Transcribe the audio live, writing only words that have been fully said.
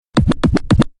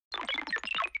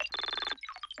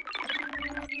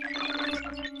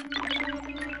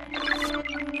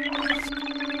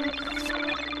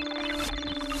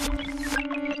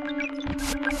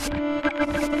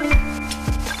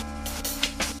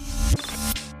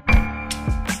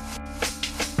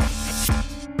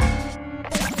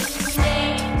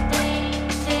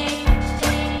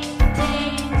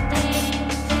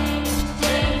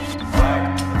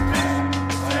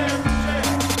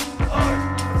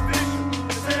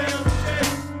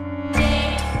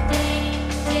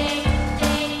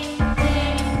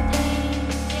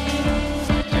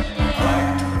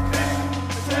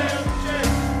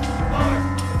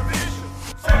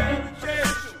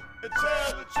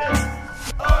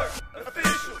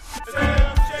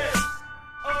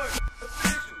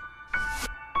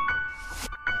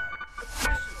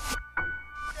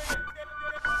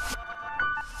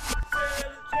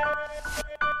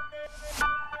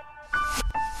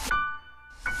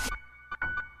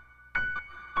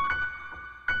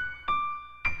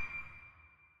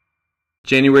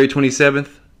January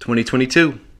 27th,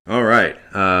 2022. All right.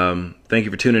 Thank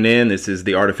you for tuning in. This is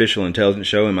the Artificial Intelligence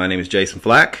Show, and my name is Jason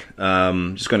Flack.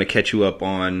 Just going to catch you up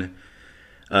on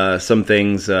some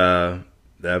things that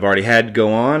I've already had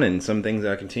go on and some things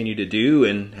I continue to do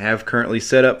and have currently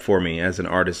set up for me as an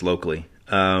artist locally.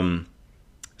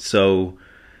 So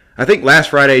I think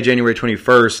last Friday, January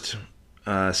 21st,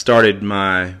 started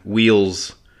my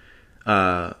wheels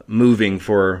moving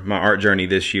for my art journey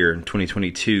this year in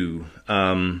 2022.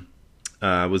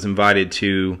 I was invited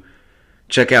to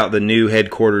check out the new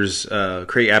headquarters,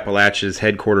 Create Appalachia's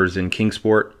headquarters in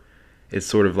Kingsport. It's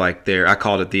sort of like I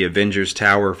called it the Avengers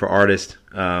Tower for artists.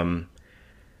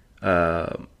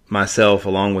 Myself,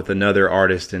 along with another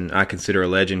artist, and I consider a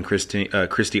legend, Christy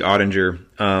Ottinger,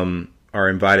 are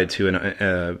invited to an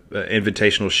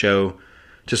invitational show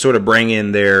to sort of bring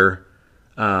in their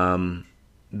new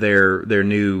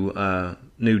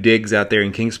digs out there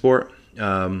in Kingsport.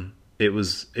 It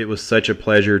was such a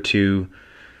pleasure to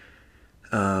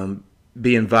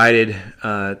be invited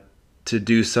to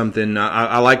do something.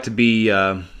 I like to be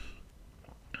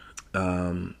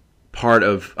part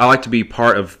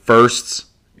of firsts.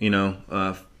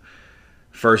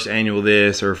 First annual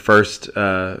this or first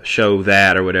show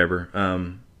that or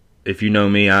whatever. If you know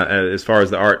me, as far as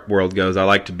the art world goes, I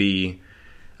like to be.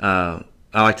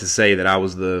 I like to say that I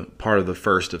was the part of the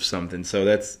first of something. So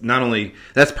that's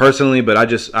personally, but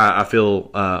I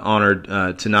feel honored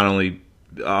to not only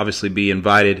obviously be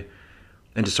invited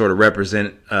and to sort of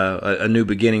represent a new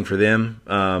beginning for them,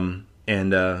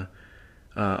 and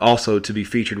also to be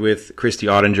featured with Christy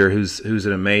Ottinger, who's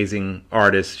an amazing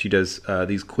artist. She does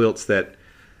these quilts that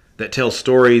tell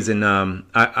stories, and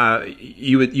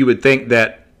you would think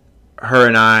that her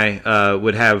and I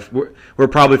we're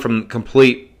probably from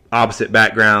complete opposite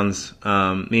backgrounds,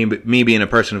 me being a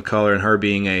person of color and her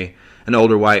being an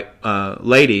older white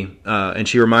lady, and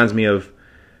she reminds me of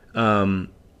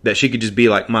that she could just be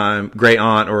like my great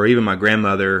aunt or even my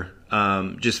grandmother,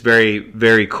 just very,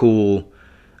 very cool.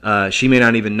 She may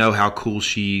not even know how cool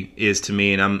she is to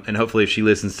me, and hopefully if she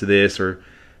listens to this or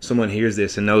someone hears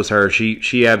this and knows her,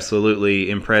 she absolutely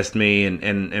impressed me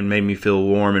and made me feel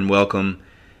warm and welcome.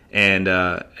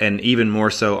 And even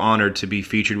more so honored to be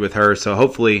featured with her. So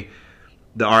hopefully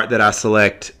the art that I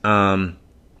select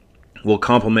will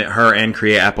complement her and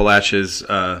Create Appalachia's,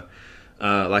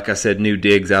 like I said, new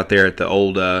digs out there at the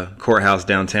old courthouse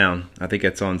downtown. I think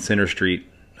it's on Center Street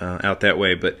out that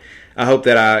way. But I hope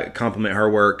that I complement her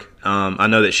work. I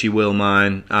know that she will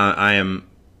mine. I am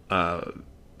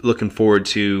looking forward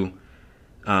to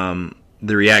the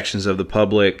reactions of the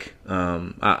public.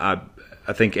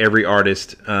 I think every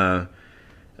artist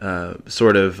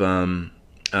sort of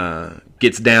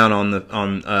gets down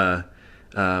on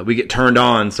we get turned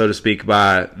on, so to speak,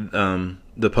 by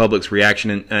the public's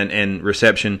reaction and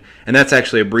reception. And that's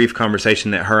actually a brief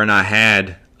conversation that her and I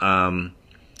had, and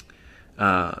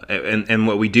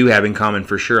what we do have in common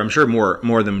for sure. I'm sure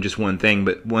more than just one thing,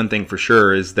 but one thing for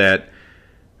sure is that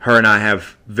her and I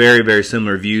have very, very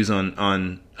similar views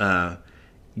on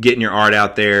getting your art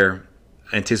out there,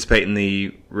 anticipating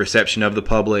the reception of the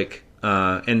public,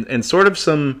 and sort of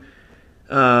some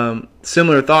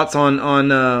similar thoughts on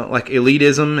like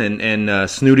elitism and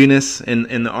snootiness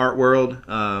in the art world.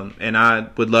 And I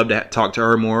would love to talk to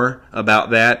her more about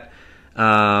that,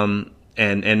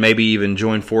 and maybe even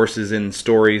join forces in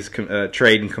stories,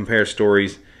 trade and compare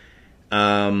stories.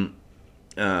 I'm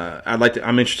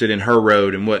interested in her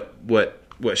road and what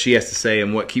she has to say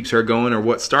and what keeps her going or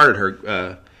what started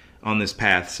her on this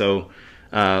path. So.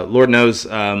 Lord knows,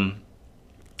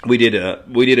 we did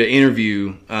an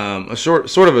interview, a short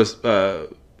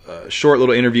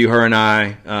little interview. Her and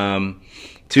I,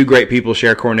 two great people,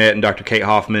 Cher Cornett and Dr. Kate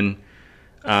Hoffman,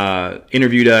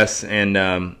 interviewed us, and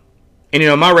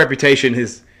my reputation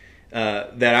is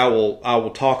that I will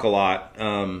talk a lot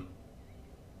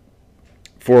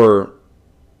for,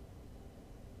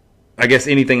 I guess,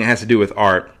 anything that has to do with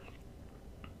art,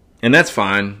 and that's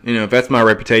fine. If that's my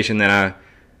reputation that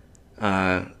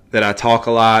I talk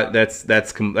a lot,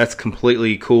 that's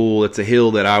completely cool. It's a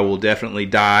hill that I will definitely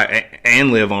die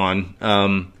and live on.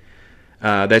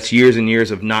 That's years and years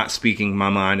of not speaking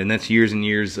my mind, and that's years and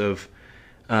years of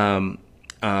living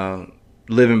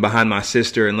behind my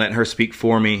sister and letting her speak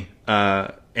for me.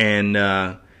 And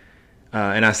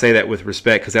and I say that with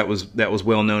respect because that was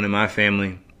well known in my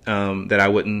family, that I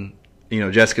wouldn't,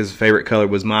 Jessica's favorite color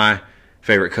was my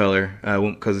favorite color,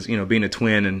 because being a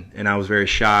twin, and I was very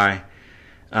shy.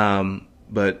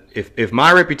 But if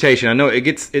my reputation, I know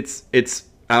it's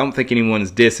I don't think anyone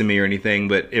is dissing me or anything,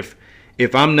 but if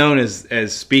I'm known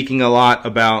as speaking a lot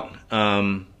about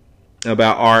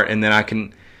art, and then I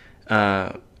can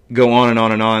go on and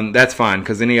on and on, that's fine,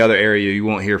 because any other area you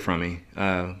won't hear from me.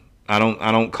 I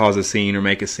don't cause a scene or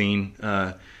make a scene.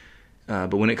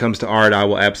 But when it comes to art, I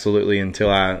will absolutely,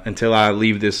 until I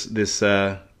leave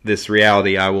this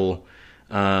reality, I will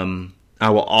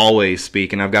always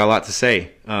speak, and I've got a lot to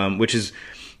say, which is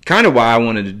kind of why I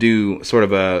wanted to do sort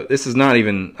of I don't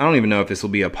even know if this will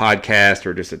be a podcast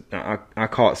or just I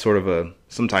call it sort of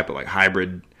some type of like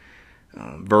hybrid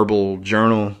verbal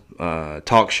journal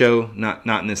talk show, not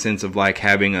in the sense of like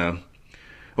having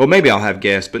well, maybe I'll have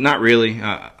guests, but not really.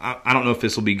 I don't know if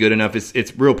this will be good enough.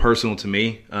 It's real personal to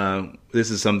me. This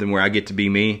is something where I get to be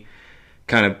me,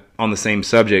 kind of on the same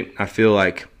subject. I feel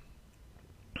like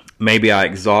maybe I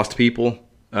exhaust people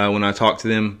when I talk to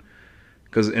them,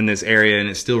 because in this area, and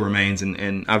it still remains,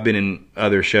 and I've been in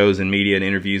other shows and media and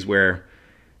interviews where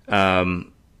I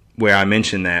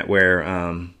mention that, where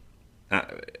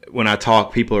when I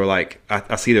talk, people are like,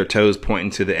 I see their toes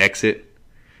pointing to the exit.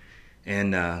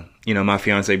 And, my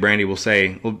fiance Brandy will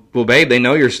say, well, babe, they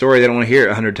know your story. They don't want to hear it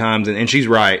 100 times. And she's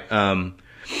right.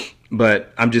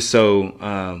 But I'm just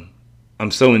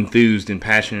I'm so enthused and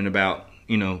passionate about,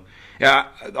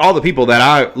 all the people that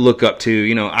I look up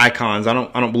to, icons. I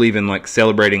don't believe in like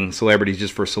celebrating celebrities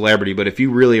just for celebrity. But if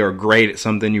you really are great at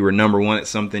something, you were number one at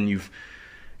something,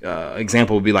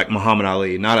 example would be like Muhammad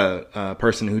Ali, not a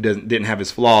person who didn't have his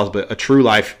flaws, but a true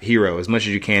life hero as much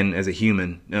as you can as a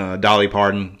human. Dolly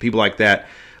Parton, people like that.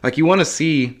 Like, you want to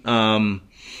see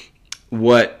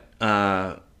what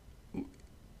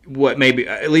maybe,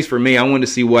 at least for me, I wanted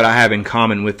to see what I have in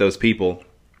common with those people.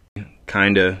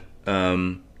 Kind of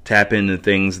tap into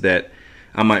things that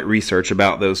I might research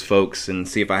about those folks and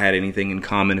see if I had anything in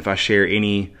common, if I share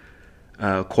any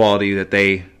quality that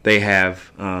they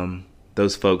have.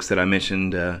 Those folks that I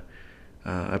mentioned, a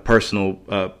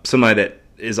personal, somebody that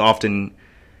is often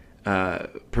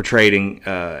portrayed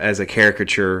as a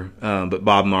caricature, but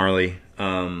Bob Marley,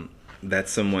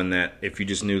 that's someone that if you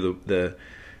just knew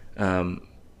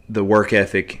the work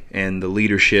ethic and the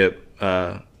leadership,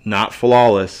 not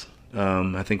flawless.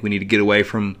 I think we need to get away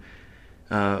from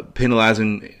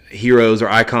penalizing heroes or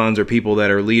icons or people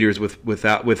that are leaders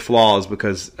with flaws,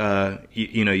 because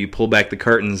you pull back the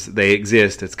curtains, they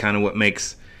exist. It's kind of what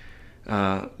makes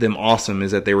them awesome,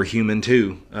 is that they were human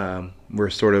too. We're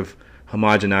sort of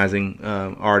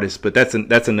homogenizing artists, but that's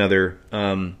another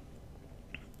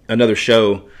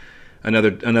show,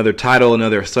 another title,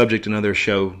 another subject, another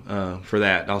show for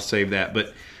that. I'll save that,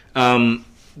 but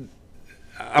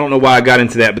I don't know why I got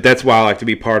into that, but that's why I like to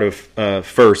be part of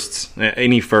firsts.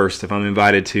 Any first, if I'm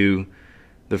invited to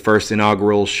the first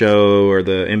inaugural show or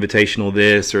the invitational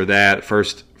this or that,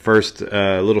 first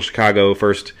Little Chicago,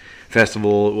 first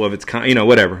festival of its kind,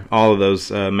 whatever. All of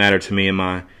those matter to me in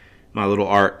my little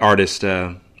artist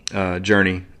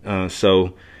journey.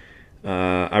 So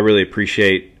I really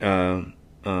appreciate the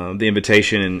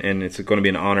invitation, and it's going to be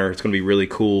an honor. It's going to be really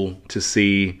cool to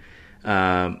see.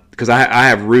 Because I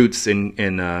have roots in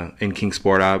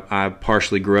Kingsport. I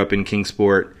partially grew up in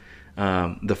Kingsport.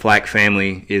 The Flack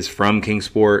family is from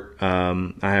Kingsport.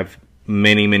 I have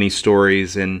many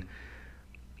stories, and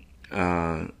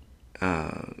I've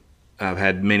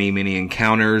had many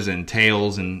encounters and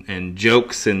tales and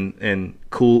jokes and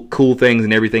cool things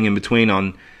and everything in between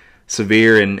on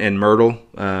Sevier and Myrtle.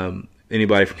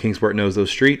 Anybody from Kingsport knows those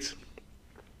streets.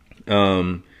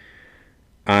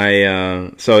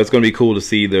 So it's going to be cool to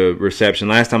see the reception.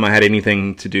 Last time I had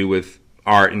anything to do with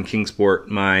art in Kingsport,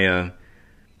 my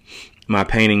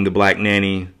painting, The Black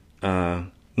Nanny,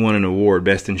 won an award,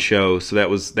 Best in Show. So that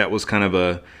was kind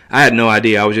of I had no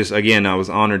idea. I was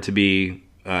honored to be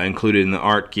included in the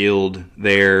art guild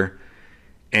there,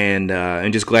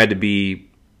 and just glad to be,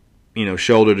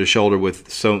 shoulder to shoulder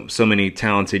with so many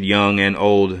talented young and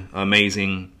old,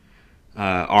 amazing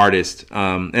artist,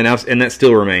 and that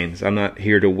still remains. I'm not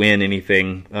here to win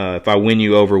anything. If I win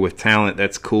you over with talent,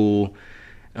 that's cool.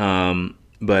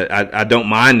 But I don't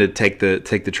mind to take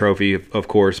the trophy, of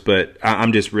course. But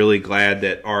I'm just really glad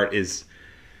that art is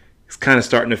kind of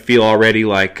starting to feel already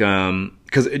like, and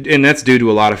that's due to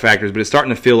a lot of factors, but it's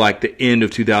starting to feel like the end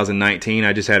of 2019.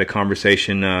 I just had a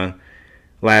conversation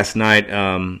last night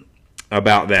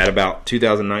about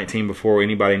 2019 before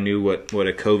anybody knew what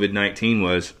a COVID-19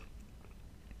 was.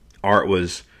 Art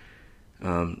was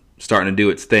starting to do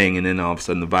its thing, and then all of a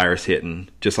sudden the virus hit, and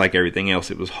just like everything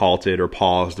else, it was halted or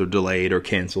paused or delayed or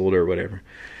canceled or whatever.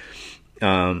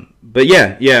 But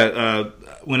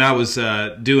when I was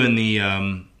doing the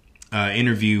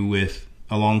interview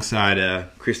alongside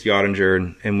Christy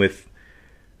Ottinger and with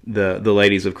the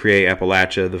ladies of Create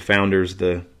Appalachia, the founders,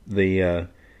 the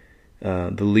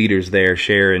leaders there,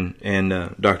 Sharon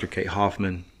and Dr. Kate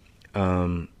Hoffman,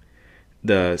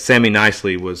 the Sammy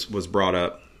Nicely was brought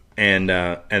up. And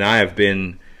I have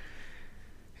been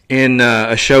in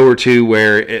a show or two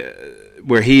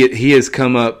where he has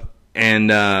come up,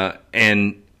 and I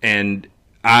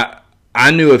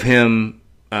knew of him.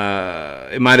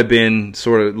 It might have been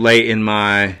sort of late in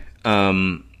my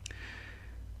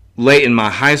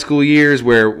high school years,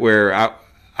 where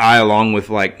I along with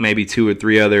like maybe 2 or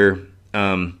 3 other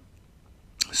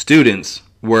students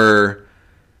were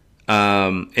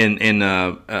in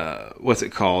what's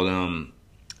it called?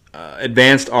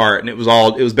 Advanced art, and it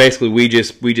was basically we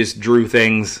just drew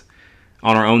things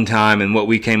on our own time, and what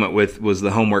we came up with was the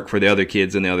homework for the other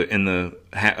kids in the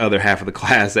other half of the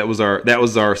class. That was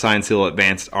our Science Hill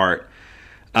advanced art.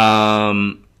 But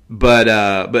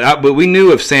we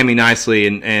knew of Sammy Nicely,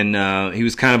 and he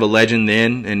was kind of a legend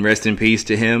then, and rest in peace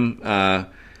to him.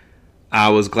 I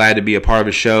was glad to be a part of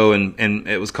a show, and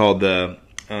it was called the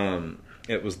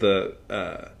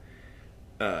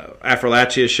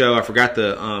Appalachia show. I forgot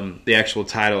the actual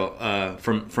title.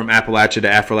 From Appalachia to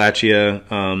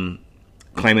Appalachia,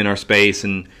 claiming our space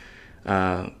and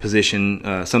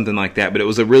position, something like that. But it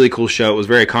was a really cool show. It was a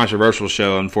very controversial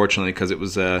show, unfortunately, because it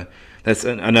was that's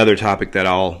another topic that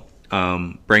I'll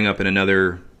bring up in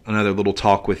another little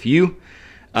talk with you.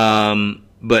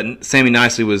 But Sammy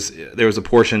Nicely there was a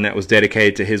portion that was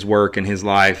dedicated to his work and his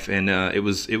life, and it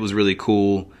was really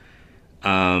cool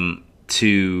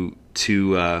to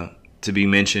be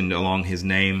mentioned along his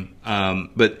name.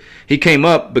 But he came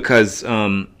up because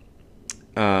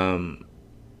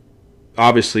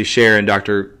obviously Sharon,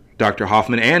 Dr.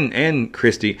 Hoffman, and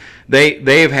Christy,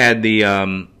 they have had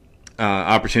the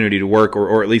opportunity to work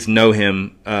or at least know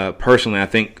him personally. I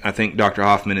think Dr.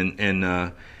 Hoffman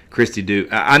and Christy do.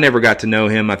 I never got to know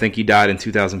him. I think he died in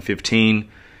 2015.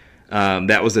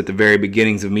 That was at the very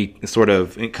beginnings of me sort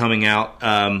of coming out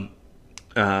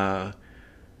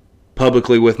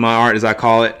publicly with my art, as I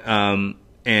call it.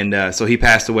 So he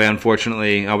passed away,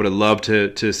 unfortunately. I would have loved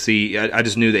to see. I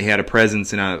just knew that he had a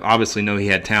presence, and I obviously know he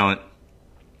had talent.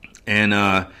 And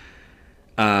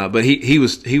but he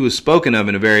was spoken of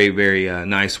in a very, very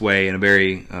nice way, in a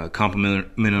very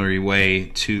complimentary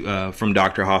way from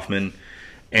Dr. Hoffman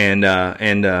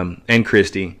and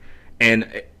Christy.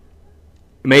 And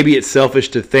maybe it's selfish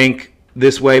to think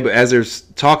this way, but as there's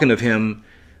talking of him,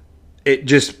 it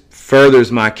just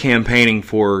furthers my campaigning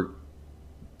for,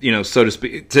 so to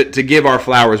speak, to give our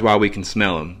flowers while we can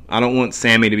smell them. I don't want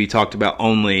Sammy to be talked about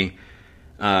only,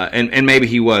 and maybe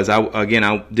he was. I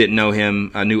didn't know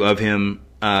him. I knew of him.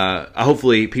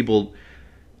 Hopefully people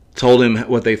told him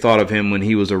what they thought of him when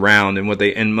he was around,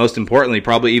 and most importantly,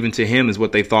 probably even to him, is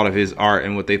what they thought of his art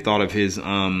and what they thought of his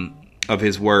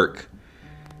work.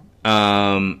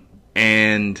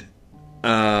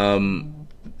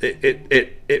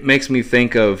 It makes me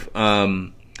think of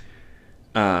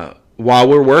while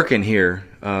we're working here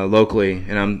locally,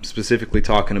 and I'm specifically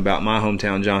talking about my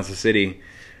hometown, Johnson City.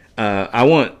 I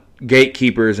want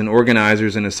gatekeepers and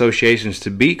organizers and associations to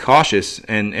be cautious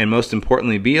and most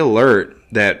importantly, be alert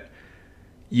that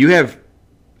you have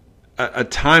a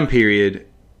time period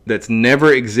that's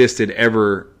never existed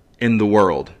ever in the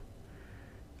world.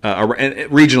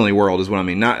 Regionally world is what I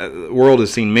mean. The world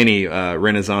has seen many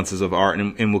renaissances of art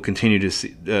and will continue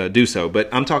to do so. But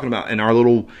I'm talking about in our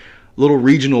little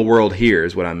regional world here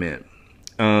is what I meant.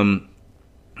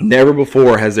 Never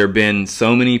before has there been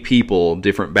so many people,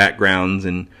 different backgrounds,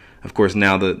 and of course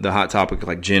now the hot topic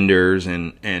like genders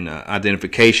and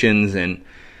identifications and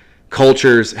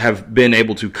cultures have been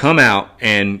able to come out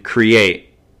and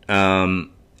create and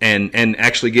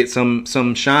actually get some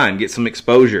shine, get some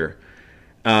exposure.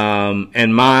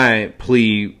 And my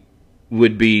plea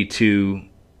would be to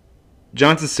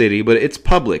Johnson City, but it's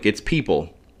public, it's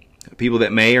people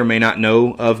that may or may not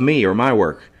know of me or my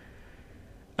work.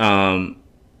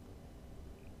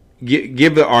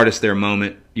 Give the artist their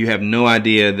moment. You have no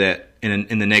idea that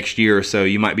in the next year or so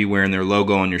you might be wearing their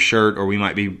logo on your shirt, or we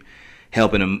might be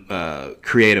helping them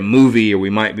create a movie, or we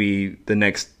might be the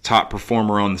next top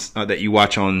performer on that you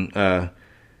watch on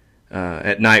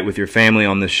at night with your family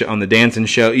on the dancing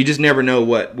show. You just never know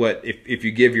what if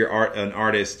you give an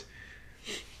artist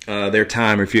their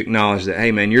time, or if you acknowledge that,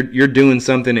 hey man, you're doing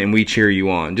something and we cheer you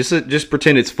on. Just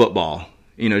pretend it's football.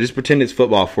 Just pretend it's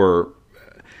football for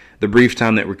the brief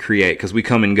time that we create, because we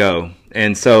come and go.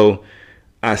 And so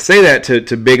I say that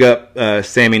to big up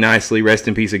Sammy Nicely. Rest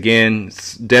in peace again.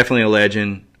 It's definitely a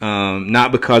legend.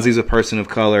 Not because he's a person of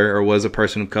color or was a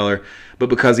person of color, but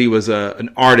because he was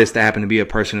an artist that happened to be a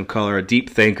person of color, a deep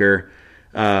thinker,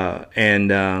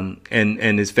 and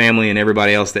his family and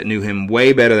everybody else that knew him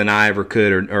way better than I ever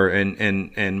could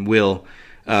and will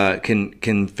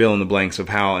can fill in the blanks of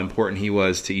how important he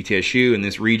was to ETSU and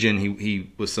this region. He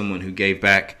was someone who gave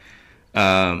back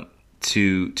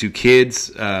to kids,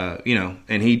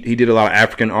 and he did a lot of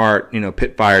African art,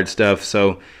 pit fired stuff.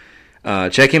 So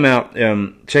check him out,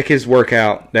 check his work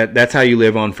out. That's how you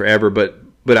live on forever. But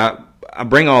I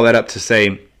bring all that up to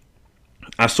say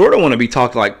I sort of want to be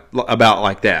talked about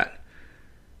like that.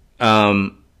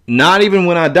 Not even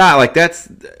when I die,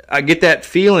 I get that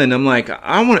feeling. I'm like,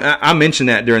 I mentioned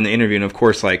that during the interview, and of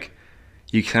course, like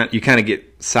you kind of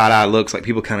get side eye looks, like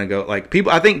people kind of go, like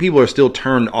I think people are still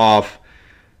turned off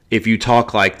if you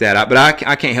talk like that. But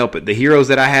I can't help it. The heroes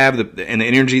that I have, and the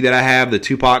energy that I have, the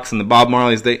Tupacs and the Bob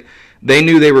Marleys, they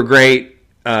knew they were great,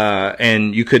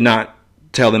 and you could not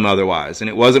tell them otherwise. And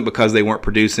it wasn't because they weren't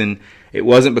producing. It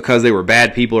wasn't because they were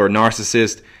bad people or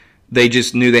narcissists. They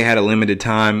just knew they had a limited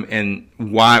time, and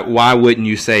why wouldn't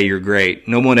you say you're great?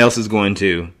 No one else is going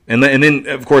to. And then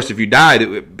of course, if you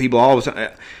died, people always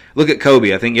look at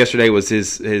Kobe. I think yesterday was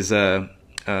his the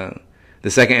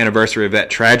second anniversary of that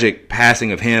tragic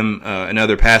passing of him and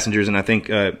other passengers, and I think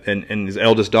and his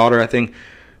eldest daughter. I think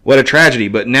what a tragedy.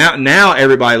 But now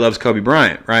everybody loves Kobe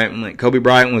Bryant, right? And like Kobe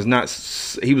Bryant was not.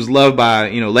 He was loved by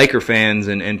Laker fans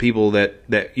and people that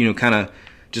kind of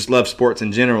just love sports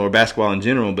in general or basketball in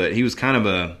general, but he was kind of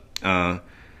a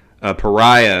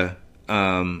pariah,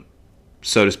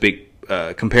 so to speak,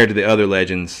 compared to the other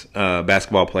legends,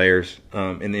 basketball players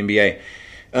in the NBA.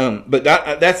 But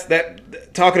that's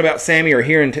talking about Sammy or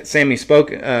hearing Sammy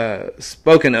spoken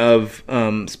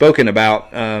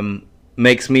about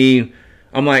makes me.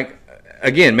 I'm like,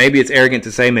 again, maybe it's arrogant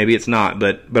to say, maybe it's not,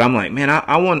 but I'm like, man,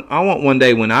 I want one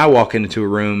day when I walk into a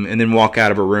room and then walk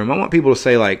out of a room, I want people to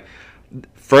say like.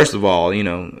 First of all,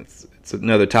 it's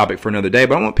another topic for another day,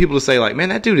 but I want people to say like, man,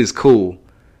 that dude is cool.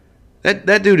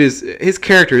 That dude is, his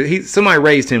character, somebody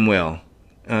raised him well.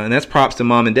 And that's props to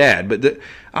mom and dad. But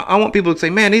I want people to say,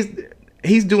 man,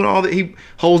 he's doing all that. He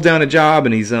holds down a job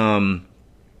and he's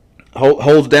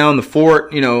holds down the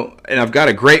fort, and I've got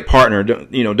a great partner,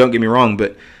 don't get me wrong,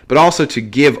 but also to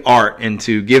give art and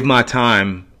to give my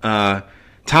time,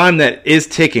 time that is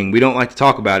ticking. We don't like to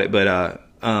talk about it, but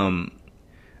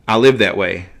I live that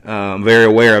way. I'm very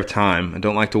aware of time. I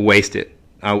don't like to waste it.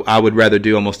 I would rather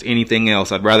do almost anything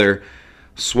else. I'd rather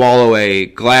swallow a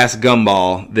glass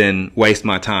gumball than waste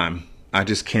my time. I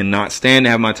just cannot stand to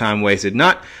have my time wasted.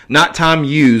 Not time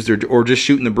used or just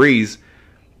shooting the breeze,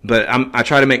 but I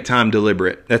try to make time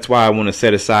deliberate. That's why I want to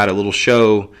set aside a little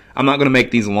show. I'm not going to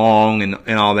make these long and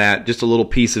all that. Just a little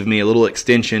piece of me, a little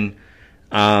extension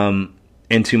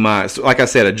into my, like I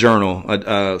said, a journal,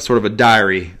 sort of a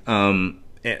diary.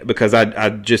 Because I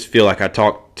just feel like I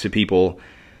talk to people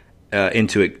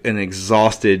into an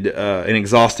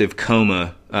exhaustive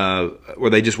coma where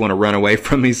they just want to run away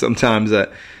from me sometimes.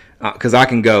 Because I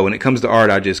can go. When it comes to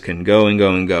art, I just can go and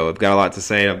go and go. I've got a lot to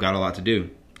say. I've got a lot to do.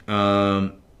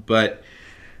 But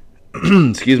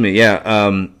excuse me.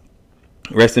 Yeah.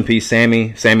 Rest in peace,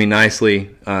 Sammy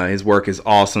Nicely. His work is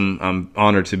awesome. I'm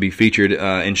honored to be featured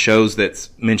in shows that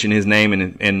mention his name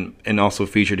and also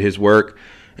featured his work.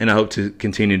 And I hope to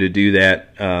continue to do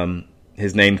that.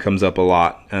 His name comes up a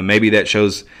lot. Maybe that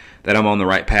shows that I'm on the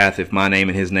right path if my name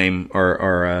and his name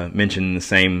are mentioned in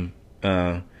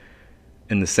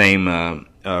the same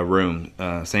room,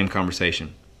 same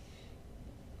conversation.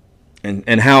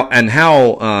 And how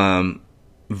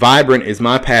vibrant is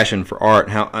my passion for art?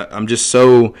 How I'm just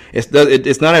so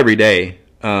it's not every day,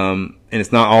 and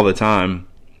it's not all the time.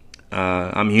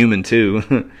 I'm human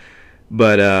too,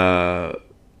 but.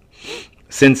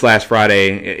 Since last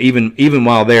Friday, even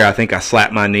while there, I think I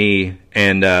slapped my knee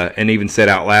and even said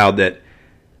out loud that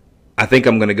I think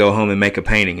I'm going to go home and make a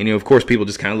painting. And of course, people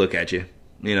just kind of look at you.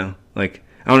 Like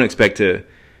I don't expect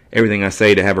everything I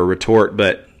say to have a retort,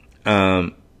 but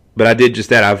I did just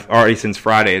that. I've already since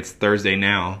Friday. It's Thursday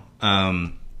now.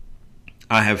 I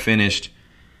have finished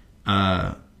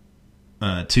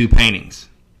 2 paintings,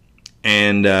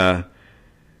 and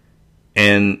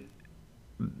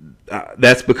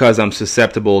that's because I'm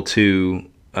susceptible to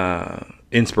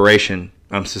inspiration.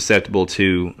 I'm susceptible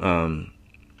to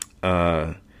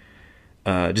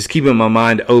just keeping my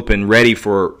mind open, ready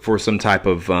for some type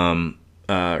of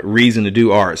reason to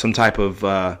do art, some type of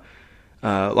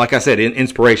like I said,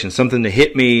 inspiration, something to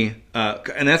hit me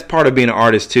and that's part of being an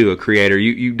artist too, a creator.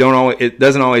 You don't always, it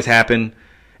doesn't always happen,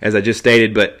 as I just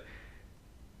stated, but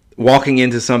walking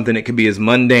into something, it could be as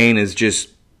mundane as just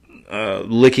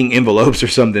licking envelopes or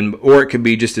something, or it could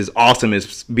be just as awesome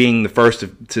as being the first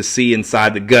to see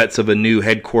inside the guts of a new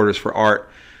headquarters for art.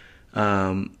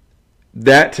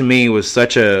 That to me was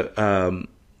such a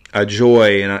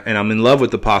joy, and I'm in love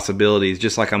with the possibilities,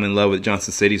 just like I'm in love with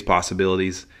Johnson City's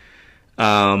possibilities.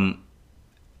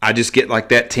 I just get like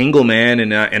that tingle, man,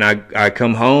 and I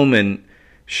come home and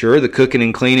sure, the cooking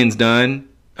and cleaning's done,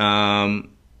 and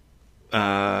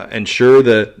sure,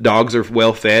 the dogs are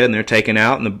well fed and they're taken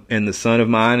out, and the son of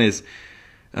mine is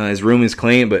his room is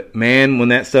clean. But man, when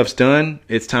that stuff's done,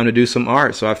 it's time to do some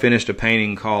art. So I finished a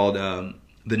painting called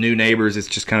 "The New Neighbors." It's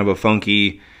just kind of a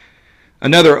funky,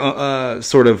 another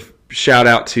sort of shout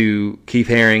out to Keith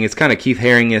Haring. It's kind of Keith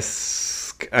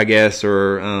Haring-esque, I guess,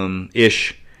 or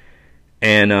ish.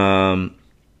 And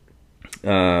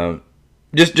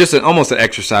just almost an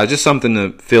exercise, just something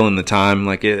to fill in the time.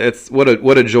 Like it's what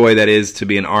a joy that is to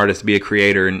be an artist, to be a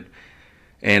creator,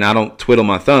 and I don't twiddle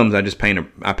my thumbs. I just paint.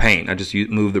 I just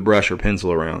move the brush or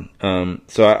pencil around.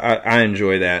 So I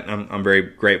enjoy that. I'm very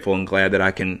grateful and glad that I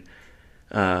can.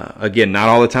 Again, not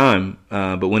all the time,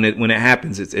 but when it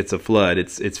happens, it's a flood.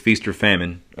 It's feast or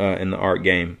famine in the art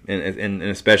game, and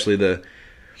especially the.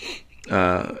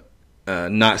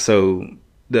 Not so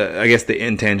I guess the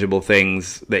intangible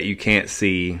things that you can't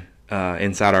see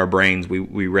inside our brains.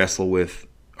 We wrestle with: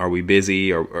 are we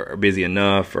busy or busy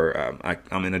enough? Or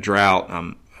I'm in a drought.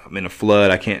 I'm in a flood.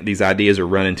 I can't. These ideas are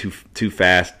running too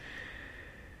fast.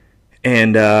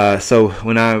 And so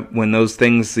when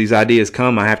these ideas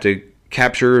come, I have to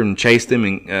capture and chase them,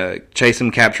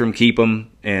 and capture them, keep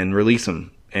them, and release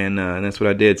them. And that's what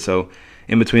I did. So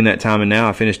in between that time and now,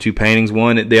 I finished 2 paintings.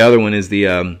 The other one is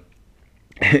the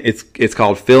it's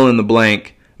called Fill in the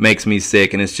Blank Makes Me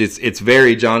Sick, and it's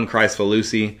very John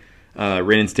Kricfalusi,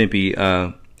 Ren and Stimpy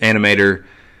animator.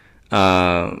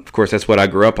 Of course, that's what I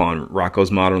grew up on: Rocko's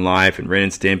Modern Life and Ren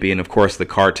and Stimpy, and of course the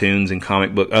cartoons and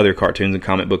other cartoons and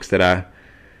comic books that I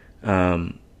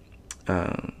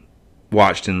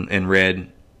watched and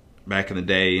read back in the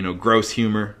day. You know, gross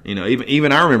humor. You know,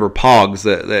 even I remember Pogs,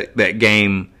 that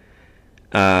game.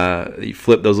 You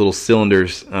flip those little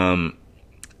cylinders.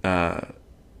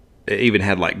 It even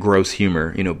had like gross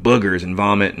humor, you know, boogers and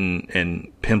vomit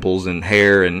and pimples and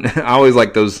hair, and I always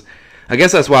like those. I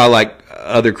guess that's why I like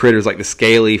other critters, like the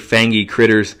scaly, fangy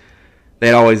critters.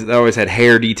 They always had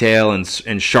hair detail and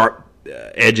sharp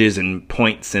edges and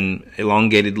points and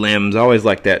elongated limbs. I always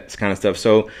like that kind of stuff.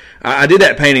 So I did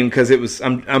that painting because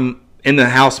I'm in the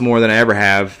house more than I ever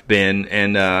have been,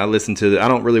 and I listen to I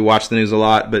don't really watch the news a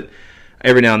lot, but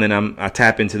every now and then I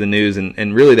tap into the news,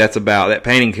 and really that's about that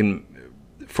painting can.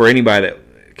 For anybody that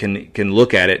can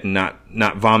look at it and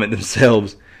not vomit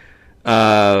themselves,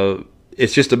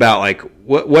 it's just about like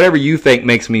whatever you think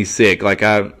makes me sick. Like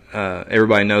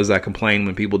everybody knows I complain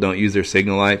when people don't use their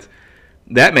signal lights.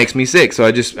 That makes me sick. So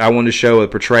I wanted to show a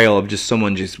portrayal of just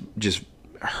someone just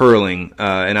hurling,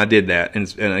 and I did that.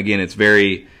 And again, it's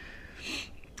very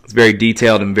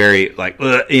detailed and very like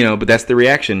but that's the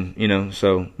reaction,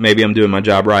 So maybe I'm doing my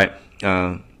job right.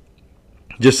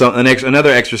 Just another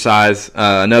exercise,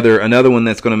 another one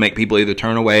that's going to make people either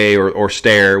turn away or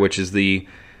stare, which is the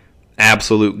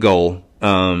absolute goal.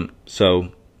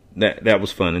 So that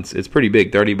was fun. It's pretty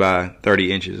big, 30 by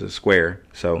 30 inches, a square.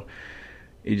 So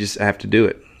you just have to do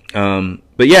it.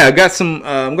 But yeah, I've got some.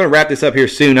 I'm going to wrap this up here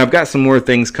soon. I've got some more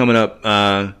things coming up.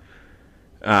 I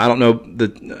don't know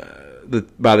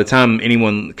by the time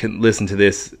anyone can listen to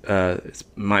this, it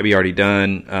might be already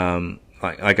done.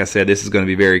 Like I said, this is going to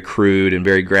be very crude and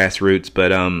very grassroots,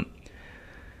 but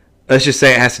let's just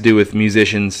say it has to do with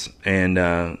musicians and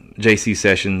JC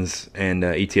Sessions and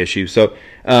ETSU. So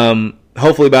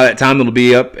hopefully by that time it'll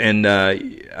be up and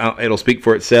it'll speak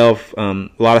for itself. A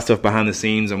lot of stuff behind the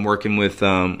scenes. I'm working with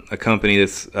a company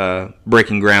that's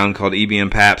breaking ground called EBM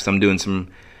Paps. I'm doing some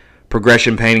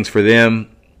progression paintings for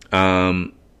them.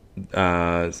 And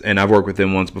I've worked with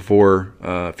them once before,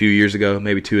 a few years ago,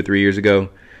 maybe 2 or 3 years ago.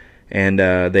 And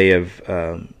they have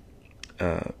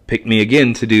picked me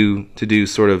again to do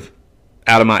sort of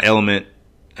out of my element,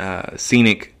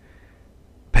 scenic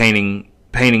painting,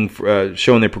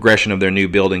 showing the progression of their new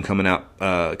building coming up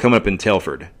in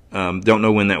Telford. Don't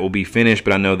know when that will be finished,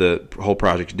 but I know the whole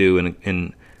project's due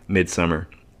in midsummer.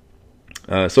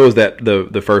 So is that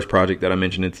the first project that I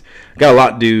mentioned. It's got a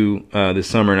lot due this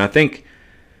summer, and I think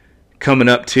coming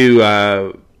up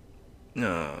to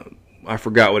I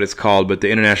forgot what it's called, but the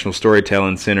International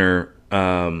Storytelling Center.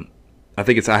 I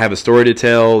think I Have a Story to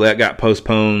Tell. That got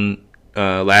postponed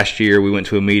last year. We went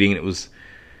to a meeting, and it was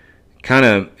kind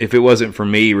of, if it wasn't for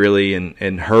me really,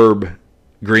 and Herb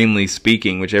Greenlee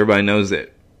speaking, which everybody knows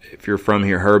that if you're from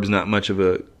here, Herb's not much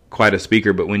of quite a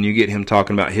speaker, but when you get him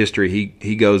talking about history,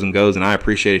 he goes and goes, and I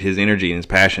appreciated his energy and his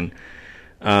passion.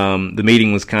 The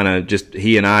meeting was kind of just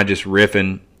he and I just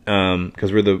riffing,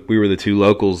 because we were the two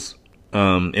locals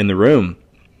in the room,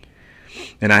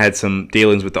 and I had some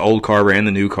dealings with the old Carver and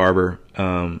the new Carver,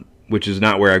 which is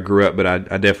not where I grew up, but I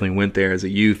definitely went there as a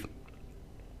youth.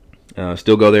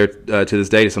 Still go there to this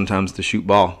day sometimes to shoot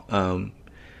ball,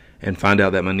 and find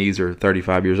out that my knees are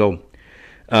 35 years old.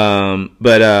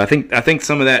 But I think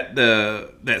some of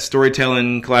that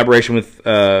storytelling collaboration with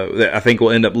that I think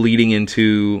will end up leading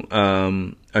into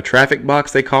a traffic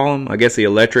box, they call them. I guess the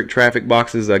electric traffic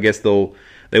boxes. I guess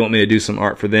they want me to do some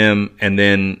art for them, and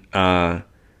then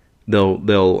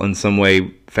they'll in some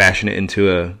way fashion it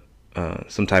into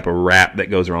some type of wrap that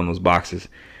goes around those boxes.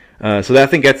 So I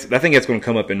think that's going to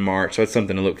come up in March. So that's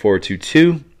something to look forward to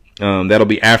too. That'll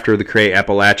be after the Create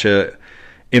Appalachia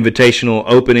Invitational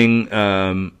opening.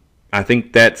 I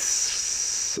think that's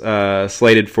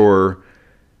slated for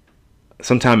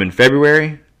sometime in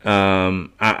February.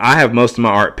 I have most of my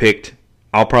art picked.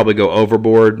 I'll probably go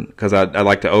overboard because I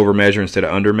like to over measure instead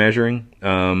of under measuring.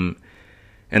 And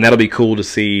that'll be cool to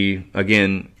see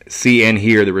and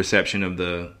hear the reception of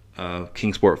the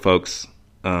Kingsport folks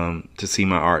to see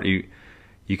my art. You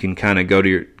can kind of go to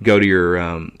your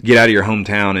get out of your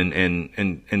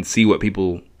hometown and see what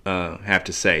people have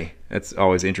to say. That's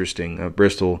always interesting.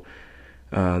 Bristol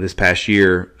this past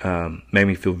year made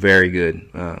me feel very good.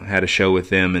 Had a show with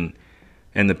them,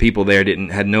 and the people there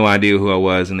had no idea who I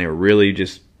was, and they were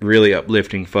really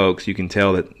uplifting folks. You can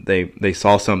tell that they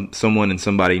saw someone and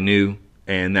somebody new,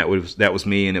 and that was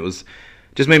me, and it was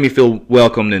just made me feel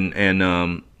welcomed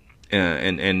and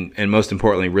most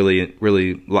importantly, really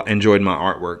enjoyed my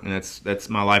artwork, and that's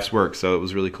my life's work. So it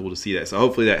was really cool to see that. So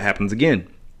hopefully that happens again,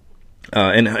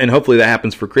 and hopefully that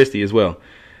happens for Christy as well,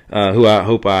 who I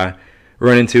hope I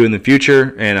run into in the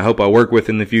future, and I hope I work with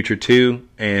in the future too,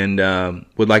 and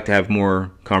would like to have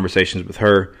more conversations with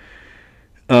her.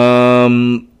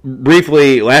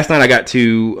 Briefly, last night I got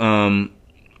to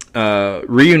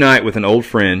reunite with an old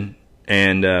friend,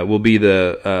 and will be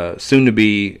the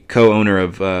soon-to-be co-owner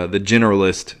of the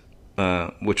Generalist,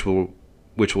 which will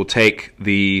take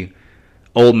the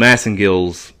old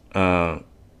Massengills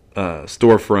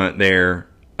storefront there.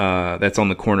 That's on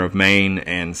the corner of Main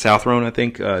and South Roan, I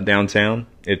think, downtown.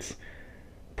 It's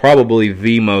probably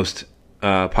the most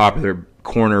popular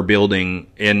corner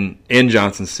building in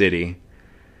Johnson City.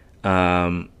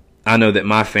 I know that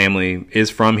my family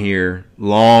is from here.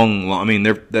 I mean,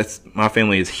 my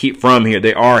family is from here.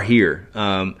 They are here.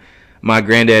 My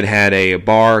granddad had a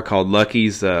bar called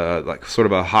Lucky's, like sort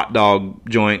of a hot dog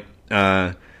joint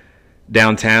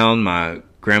downtown. My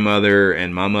grandmother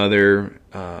and my mother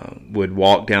would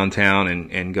walk downtown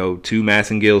and go to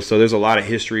Massengills. So there's a lot of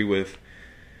history with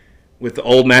the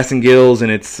old Massengills,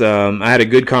 and it's I had a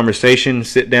good conversation,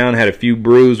 sit down, had a few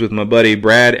brews with my buddy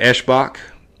Brad Eschbach.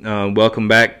 Welcome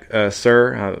back,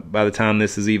 sir. By the time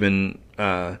this is even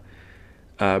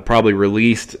probably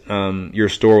released, your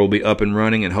store will be up and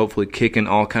running and hopefully kicking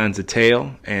all kinds of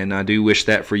tail. And I do wish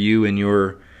that for you and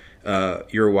your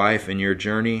wife and your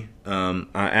journey. I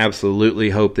absolutely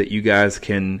hope that you guys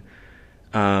can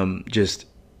just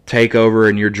take over,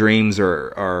 and your dreams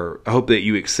are. I hope that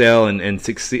you excel and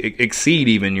exceed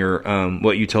even your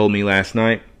what you told me last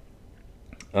night.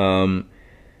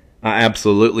 I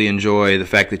absolutely enjoy the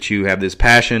fact that you have this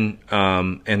passion,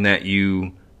 and that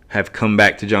you have come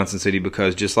back to Johnson City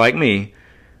because, just like me,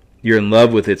 you're in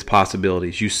love with its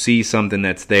possibilities. You see something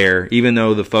that's there, even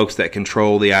though the folks that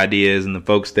control the ideas and the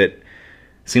folks that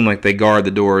seem like they guard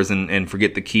the doors and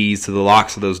forget the keys to the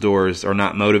locks of those doors are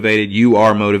not motivated. You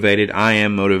are motivated. I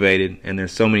am motivated, and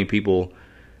there's so many people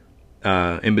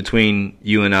in between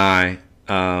you and I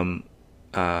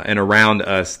and around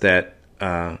us that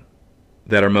are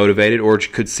motivated or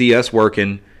could see us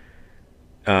working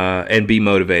and be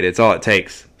motivated. It's all it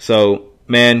takes. So,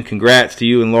 man, congrats to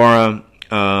you and Laura.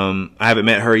 I haven't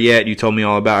met her yet. You told me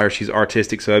all about her. She's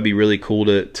artistic, so it'd be really cool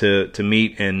to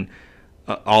meet and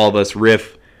all of us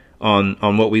riff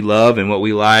on what we love and what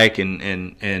we like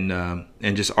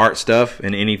and just art stuff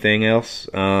and anything else.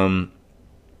 I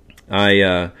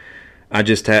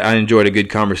enjoyed a good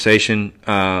conversation.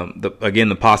 Again,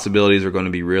 the possibilities are going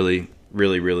to be really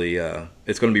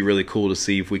it's going to be really cool to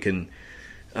see if we can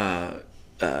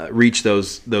reach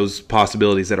those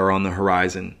possibilities that are on the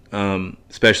horizon,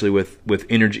 especially with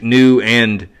energy, new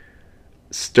and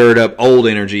stirred up old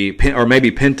energy, or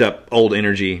maybe pent up old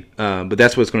energy. But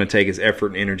that's what it's going to take, is effort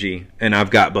and energy, and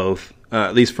I've got both,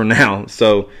 at least for now.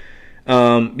 So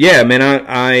yeah, man,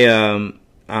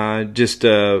 I just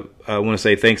want to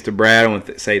say thanks to Brad. I want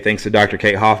to say thanks to Dr.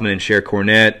 Kate Hoffman and Cher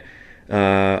Cornett.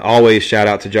 Always shout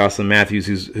out to Jocelyn Matthews,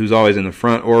 who's always in the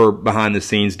front or behind the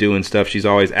scenes doing stuff. She's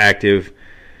always active.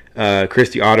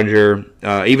 Christy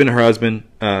Ottinger, even her husband,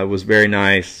 was very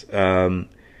nice. So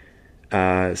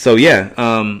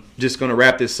yeah, just going to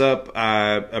wrap this up.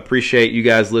 I appreciate you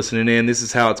guys listening in. This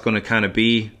is how it's going to kind of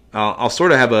be. I'll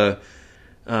sort of have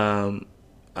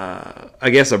I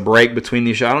guess a break between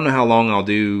these shows. I don't know how long I'll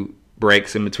do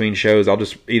breaks in between shows. I'll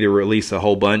just either release a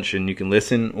whole bunch and you can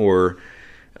listen, or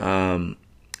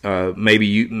maybe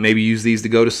use these to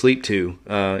go to sleep too.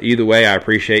 Either way, I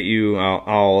appreciate you.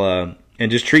 I'll and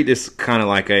just treat this kind of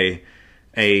like a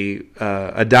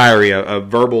diary, a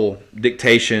verbal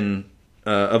dictation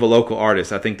of a local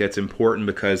artist. I think that's important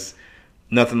because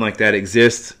nothing like that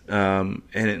exists. And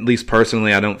at least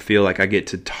personally, I don't feel like I get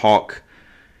to talk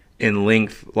in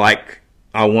length like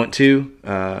I want to.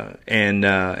 And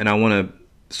I want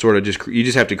to sort of you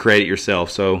just have to create it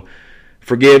yourself. So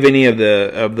forgive any of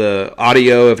the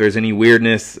audio if there's any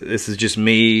weirdness. This is just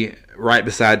me right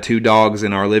beside two dogs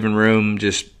in our living room,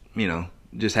 just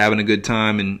having a good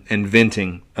time and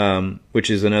venting, which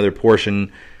is another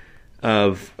portion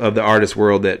of the artist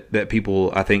world that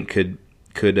people, I think, could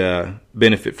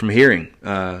benefit from hearing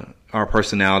our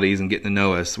personalities and getting to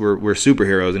know us. We're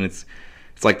superheroes, and it's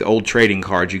like the old trading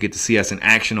cards. You get to see us in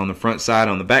action on the front side.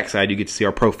 On the back side, you get to see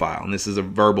our profile, and this is a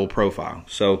verbal profile.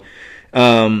 So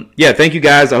yeah, thank you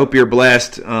guys. I hope you're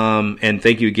blessed, and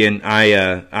thank you again.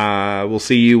 I will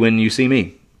see you when you see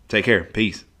me. Take care.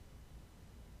 Peace.